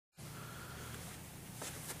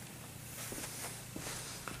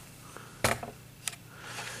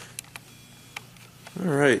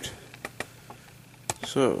Alright,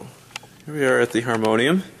 so here we are at the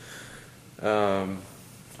Harmonium.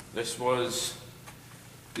 This was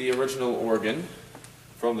the original organ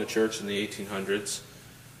from the church in the 1800s.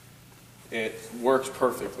 It works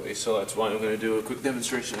perfectly, so that's why I'm going to do a quick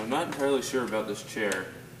demonstration. I'm not entirely sure about this chair,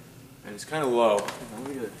 and it's kind of low. Let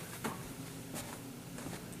me get it.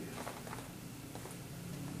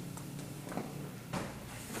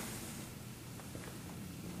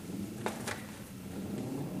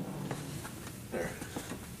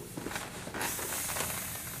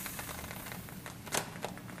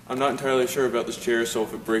 I'm not entirely sure about this chair, so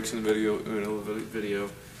if it breaks in the middle of the video,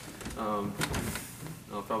 I'll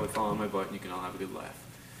probably fall on my butt and you can all have a good laugh.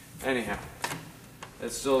 Anyhow,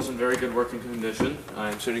 it still is in very good working condition.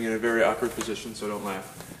 I'm sitting in a very awkward position, so don't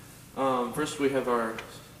laugh. First we have our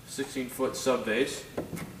 16-foot sub bass.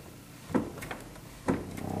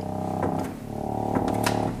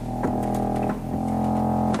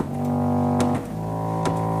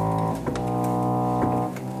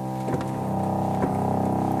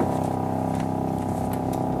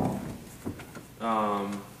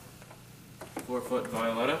 4-foot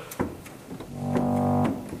violetta.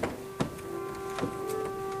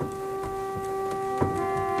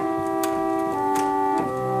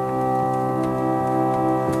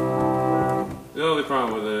 The only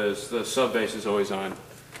problem with it is the sub bass is always on.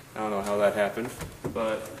 I don't know how that happened,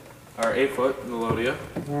 but our 8-foot melodia.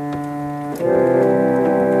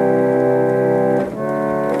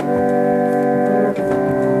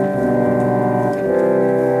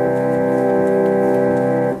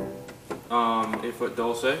 8-foot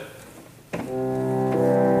dulce.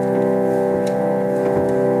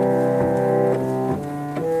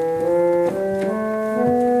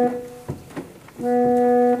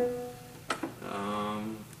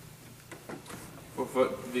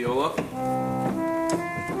 Foot viola.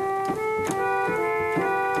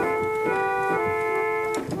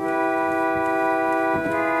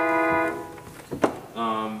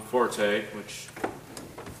 Forte, which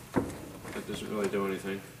that doesn't really do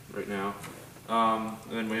anything right now. And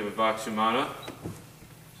then we have a Vox Humana.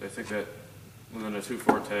 So I think that within a 2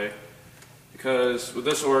 forte. Because with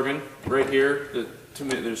this organ, right here,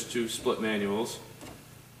 there's 2 split manuals.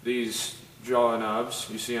 These draw knobs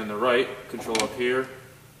you see on the right control up here,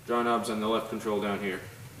 draw knobs on the left control down here.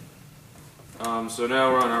 So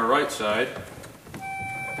now we're on our right side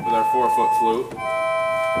with our 4-foot flute,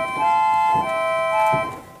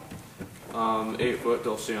 8-foot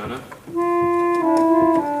dulciana,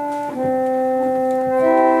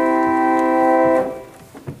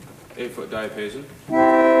 8-foot diapason,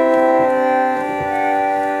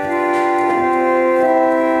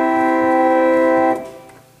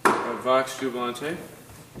 Vox Jubilante.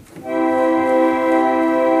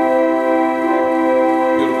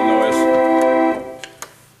 Beautiful noise.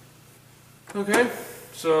 Okay,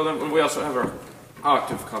 so then we also have our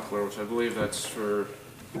octave coupler, which I believe that's for...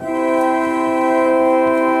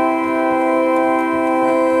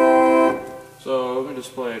 So let me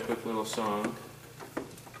just play a quick little song.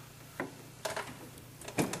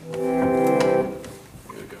 Here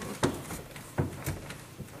we go.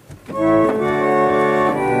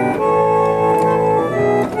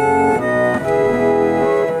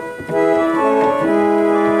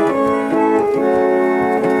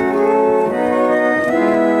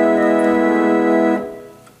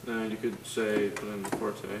 Say, put in the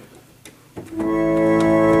forte.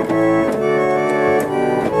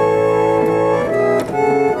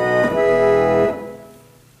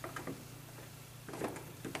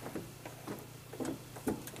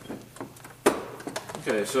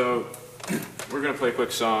 Okay, so we're going to play a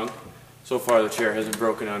quick song. So far the chair hasn't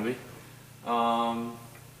broken on me.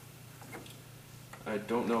 I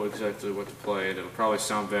don't know exactly what to play. It'll probably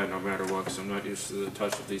sound bad no matter what because I'm not used to the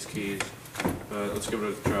touch of these keys. But let's give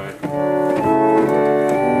it a try.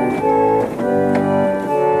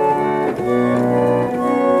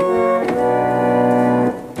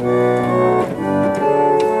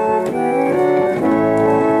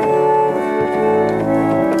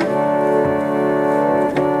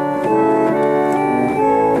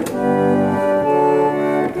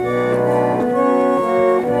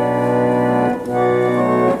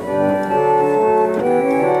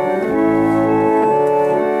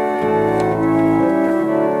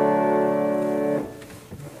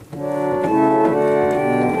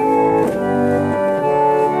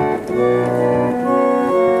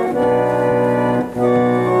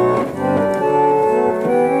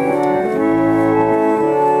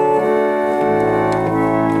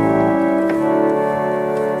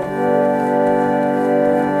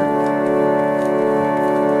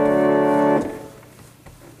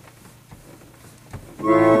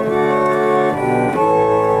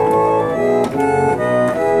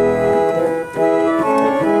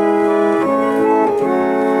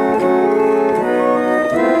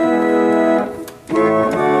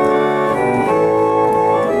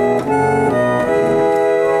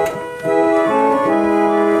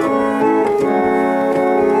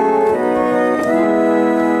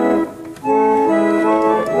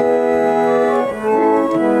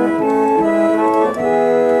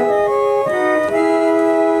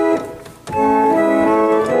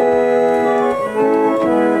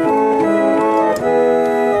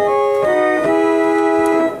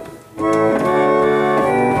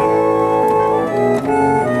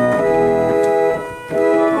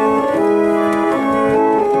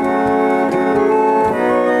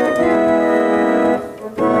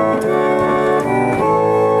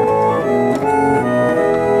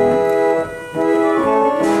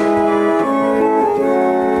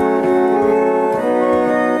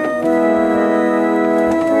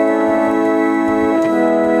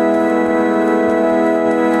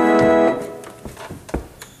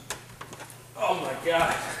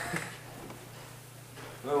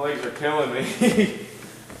 killing me.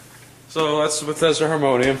 So that's Bethesda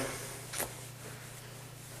Harmonium.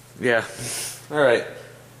 Yeah. Alright.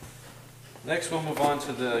 Next we'll move on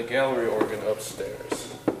to the gallery organ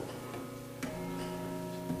upstairs.